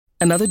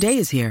Another day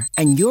is here,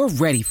 and you're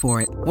ready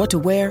for it. What to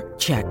wear?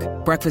 Check.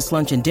 Breakfast,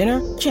 lunch, and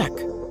dinner? Check.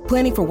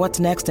 Planning for what's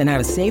next and how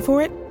to save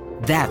for it?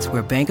 That's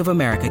where Bank of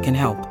America can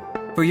help.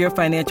 For your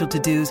financial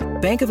to-dos,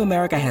 Bank of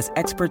America has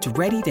experts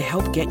ready to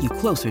help get you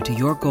closer to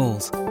your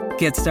goals.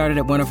 Get started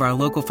at one of our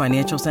local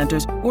financial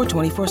centers or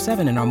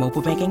 24/7 in our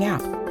mobile banking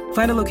app.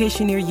 Find a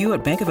location near you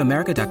at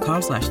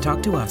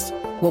bankofamerica.com/talktous.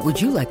 What would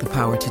you like the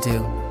power to do?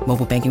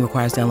 Mobile banking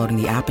requires downloading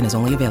the app and is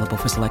only available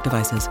for select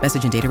devices.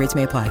 Message and data rates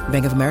may apply.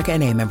 Bank of America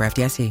N.A., member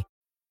FDIC.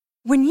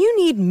 When you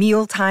need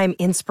mealtime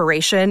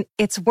inspiration,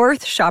 it's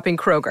worth shopping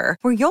Kroger,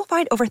 where you'll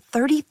find over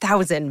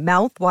 30,000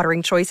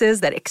 mouth-watering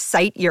choices that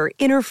excite your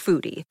inner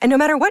foodie. And no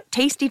matter what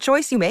tasty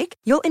choice you make,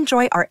 you'll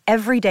enjoy our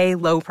everyday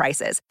low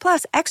prices,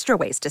 plus extra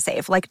ways to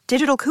save, like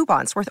digital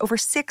coupons worth over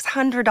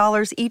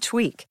 $600 each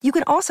week. You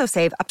can also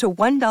save up to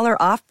 $1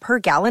 off per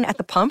gallon at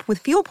the pump with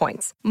fuel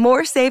points.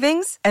 More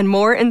savings and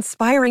more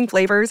inspiring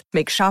flavors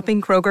make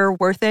shopping Kroger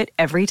worth it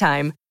every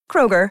time.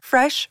 Kroger,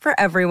 fresh for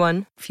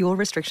everyone. Fuel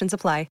restrictions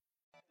apply.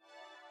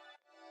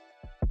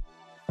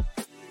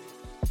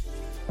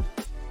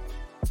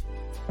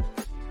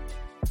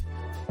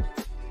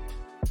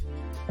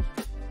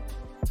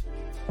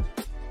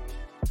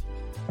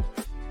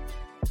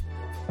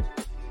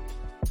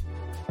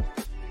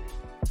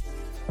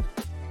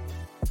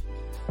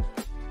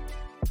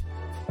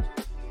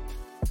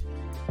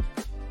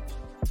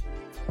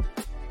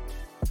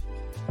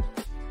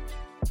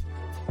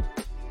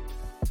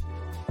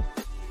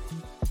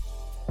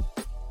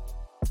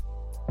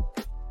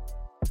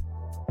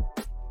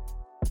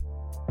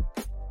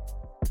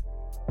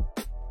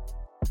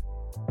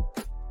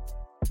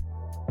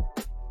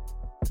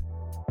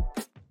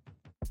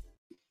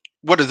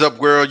 What is up,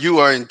 world? You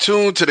are in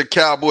tune to the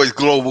Cowboys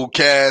Global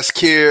Cast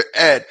here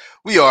at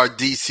We Are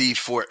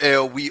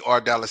DC4L. We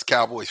are Dallas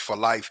Cowboys for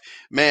life.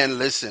 Man,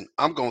 listen,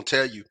 I'm going to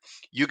tell you,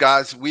 you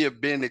guys, we have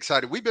been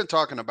excited. We've been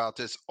talking about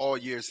this all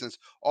year since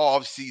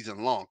all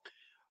season long.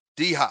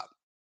 D-Hop,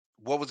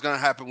 what was going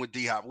to happen with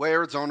D-Hop? Well,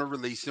 Arizona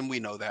released him. We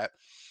know that.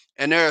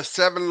 And there are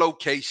 7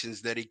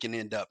 locations that he can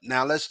end up.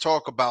 Now, let's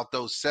talk about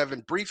those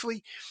 7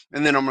 briefly,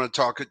 and then I'm going to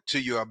talk to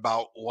you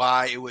about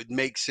why it would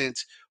make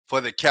sense for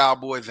the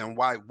Cowboys and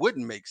why it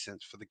wouldn't make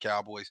sense for the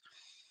Cowboys.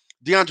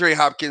 DeAndre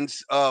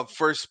Hopkins,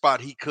 first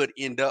spot he could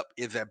end up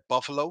is at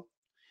Buffalo.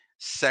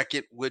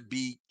 Second would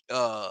be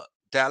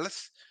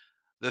Dallas.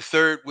 The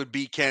third would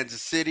be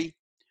Kansas City.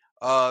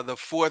 The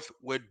fourth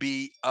would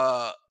be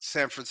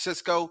San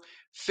Francisco.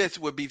 Fifth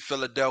would be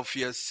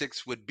Philadelphia.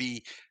 Sixth would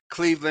be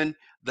Cleveland.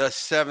 The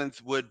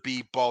seventh would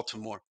be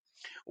Baltimore.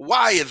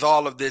 Why is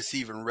all of this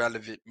even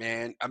relevant,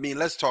 man? I mean,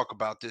 let's talk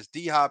about this.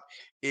 D-Hop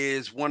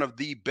is one of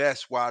the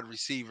best wide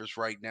receivers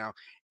right now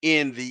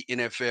in the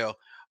NFL.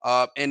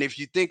 And if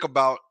you think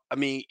about, I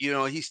mean, you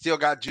know, he's still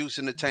got juice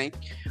in the tank.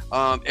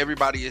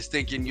 Everybody is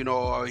thinking, you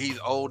know, he's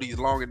old, he's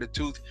long in the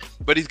tooth,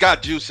 but he's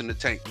got juice in the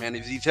tank, man.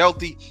 If he's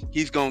healthy,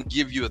 he's going to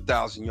give you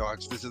 1,000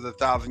 yards. This is a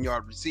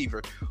 1,000-yard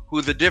receiver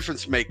who's a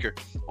difference maker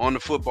on the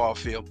football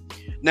field.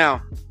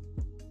 Now,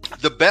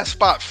 the best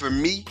spot for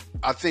me,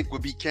 I think,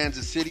 would be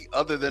Kansas City,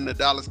 other than the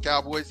Dallas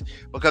Cowboys,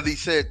 because he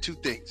said 2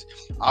 things.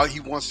 He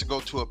wants to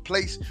go to a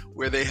place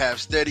where they have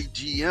steady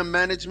GM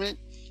management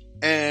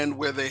and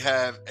where they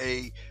have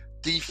a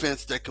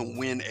defense that can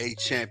win a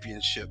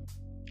championship.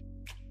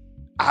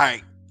 All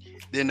right.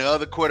 Then the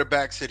other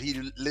quarterbacks that he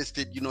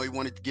listed, you know, he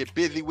wanted to get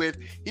busy with.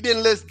 He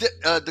didn't list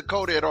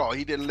Dakota at all.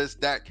 He didn't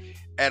list Dak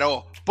at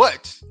all.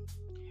 But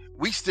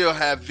we still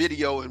have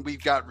video and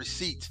we've got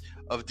receipts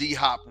of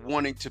D-Hop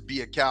wanting to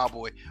be a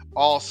Cowboy.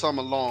 All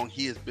summer long,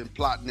 he has been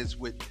plotting this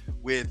with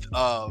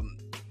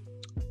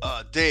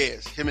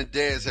Dez. Him and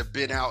Dez have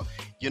been out,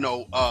 you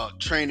know,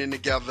 training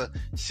together,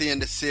 seeing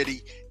the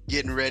city,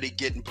 getting ready,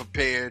 getting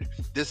prepared.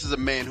 This is a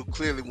man who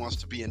clearly wants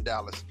to be in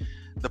Dallas.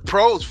 The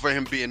pros for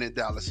him being in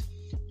Dallas,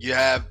 you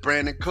have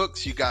Brandon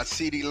Cooks, you got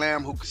CeeDee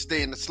Lamb who could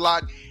stay in the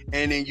slot,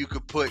 and then you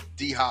could put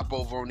D-Hop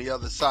over on the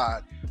other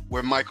side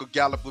where Michael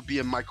Gallup would be,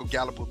 and Michael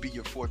Gallup would be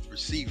your 4th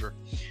receiver.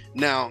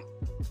 Now,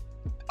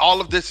 all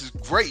of this is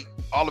great.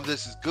 All of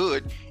this is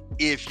good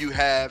if you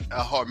have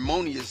a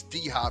harmonious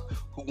D-Hop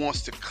who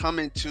wants to come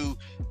into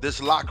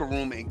this locker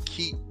room and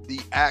keep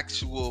the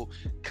actual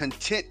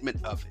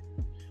contentment of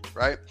it,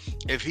 right?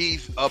 If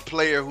he's a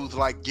player who's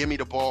like, give me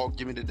the ball,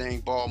 give me the dang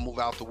ball, move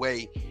out the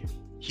way,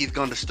 he's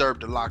going to disturb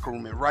the locker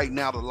room. And right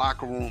now, the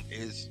locker room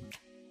is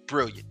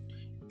brilliant.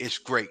 It's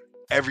great.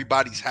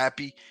 Everybody's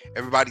happy.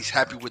 Everybody's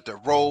happy with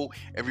their role.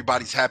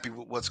 Everybody's happy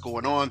with what's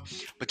going on.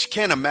 But you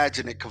can't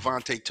imagine that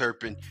Kevontae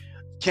Turpin,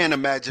 can't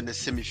imagine that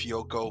Simi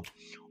Fioco,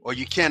 or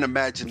you can't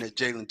imagine that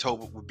Jalen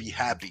Tolbert would be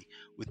happy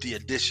with the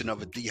addition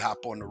of a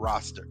D-Hop on the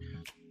roster.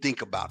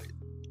 Think about it.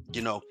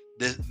 You know,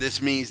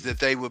 This means that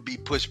they would be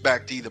pushed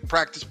back to either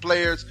practice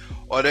players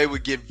or they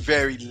would get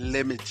very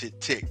limited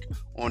tick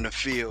on the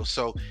field.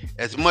 So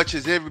as much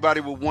as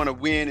everybody would want to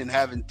win and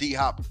having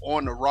D-Hop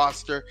on the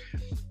roster,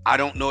 I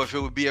don't know if it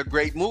would be a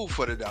great move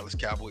for the Dallas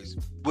Cowboys.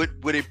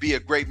 Would it be a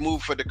great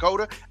move for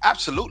Dakota?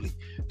 Absolutely.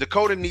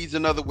 Dakota needs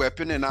another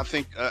weapon, and I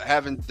think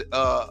having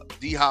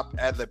D-Hop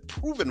as a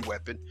proven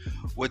weapon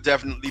would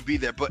definitely be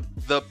there. But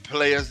the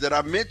players that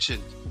I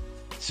mentioned,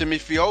 Simi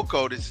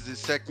Fioco, this is his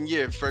second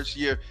year, first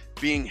year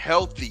being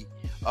healthy.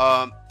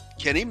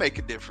 Can he make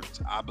a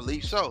difference? I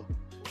believe so.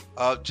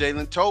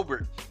 Jalen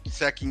Tolbert,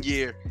 second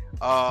year.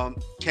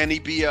 Can he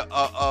be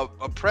a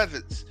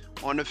presence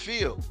on the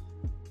field?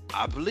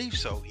 I believe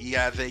so. He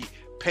has a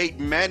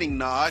Peyton Manning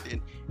nod,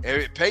 and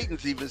Eric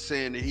Payton's even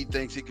saying that he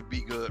thinks he could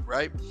be good,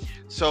 right?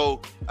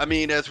 So, I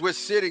mean, as we're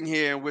sitting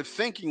here and we're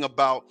thinking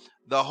about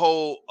the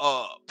whole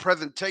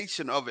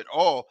presentation of it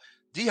all,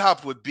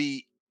 D-Hop would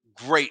be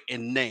great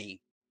in name.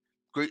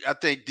 I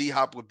think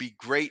D-Hop would be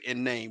great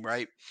in name,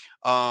 right?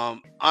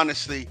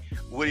 Honestly,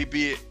 would he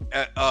be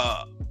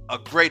a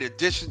great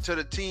addition to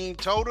the team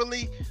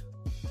totally?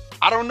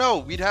 I don't know.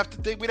 We'd have to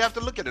think. We'd have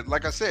to look at it.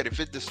 Like I said, if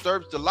it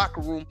disturbs the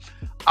locker room,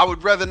 I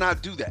would rather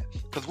not do that.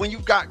 Because when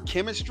you've got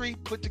chemistry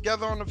put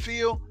together on the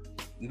field,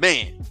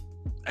 man,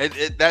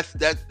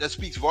 that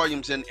speaks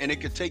volumes, and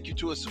it could take you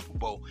to a Super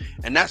Bowl.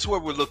 And that's where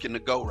we're looking to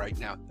go right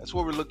now. That's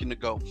where we're looking to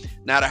go.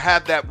 Now, to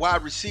have that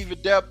wide receiver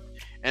depth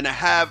and to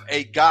have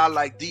a guy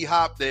like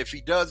D-Hop that if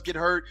he does get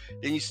hurt,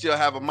 then you still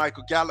have a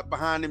Michael Gallup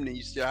behind him. Then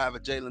you still have a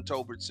Jalen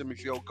Tolbert, Simi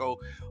Fioco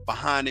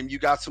behind him. You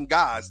got some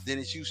guys,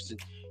 Dennis Houston.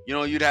 You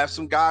know, you'd have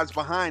some guys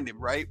behind him,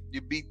 right?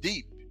 You'd be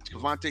deep.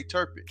 Devontae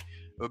Turpin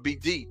would be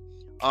deep.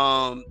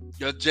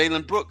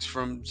 Jalen Brooks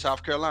from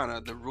South Carolina,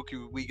 the rookie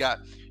we got.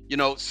 You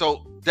know,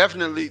 so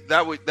definitely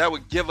that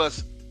would give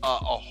us a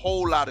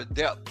whole lot of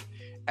depth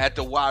at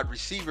the wide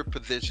receiver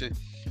position.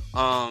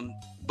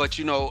 But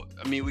you know,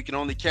 I mean, we can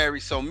only carry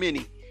so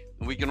many,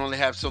 and we can only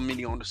have so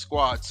many on the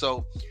squad.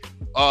 So,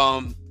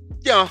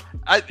 yeah,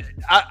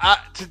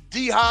 to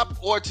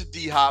D-Hop or to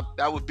D-Hop,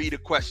 that would be the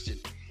question.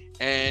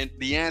 And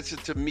the answer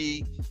to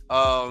me,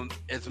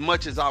 as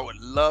much as I would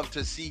love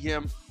to see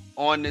him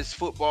on this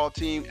football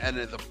team and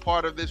as a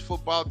part of this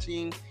football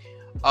team,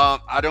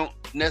 I don't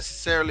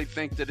necessarily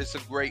think that it's a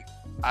great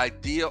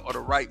idea or the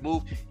right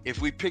move.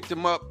 If we picked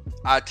him up,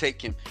 I'd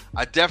take him.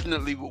 I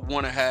definitely would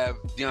want to have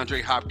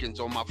DeAndre Hopkins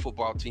on my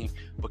football team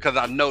because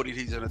I know that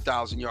he's an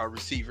 1,000-yard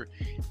receiver.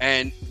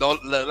 And the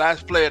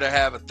last player to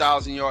have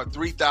 1,000-yard,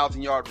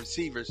 3,000-yard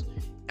receivers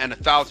and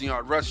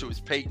 1,000-yard rusher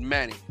was Peyton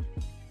Manning.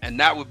 And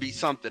that would be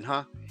something,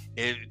 huh?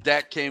 If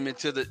that came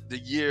into the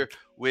year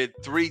with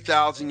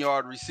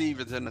 3,000-yard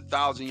receivers and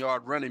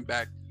 1,000-yard running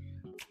back,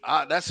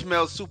 that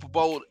smells Super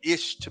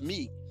Bowl-ish to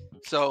me.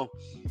 So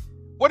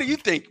what do you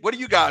think? What do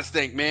you guys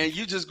think, man?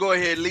 You just go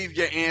ahead, leave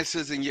your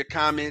answers and your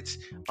comments.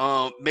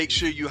 Make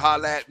sure you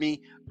holler at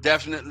me.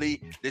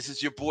 Definitely. This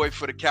is your boy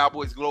for the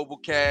Cowboys Global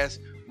Cast.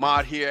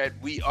 Mod here at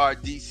We Are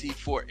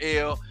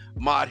DC4L.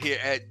 Mod here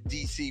at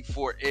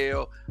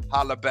DC4L.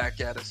 Holler back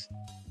at us.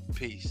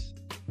 Peace.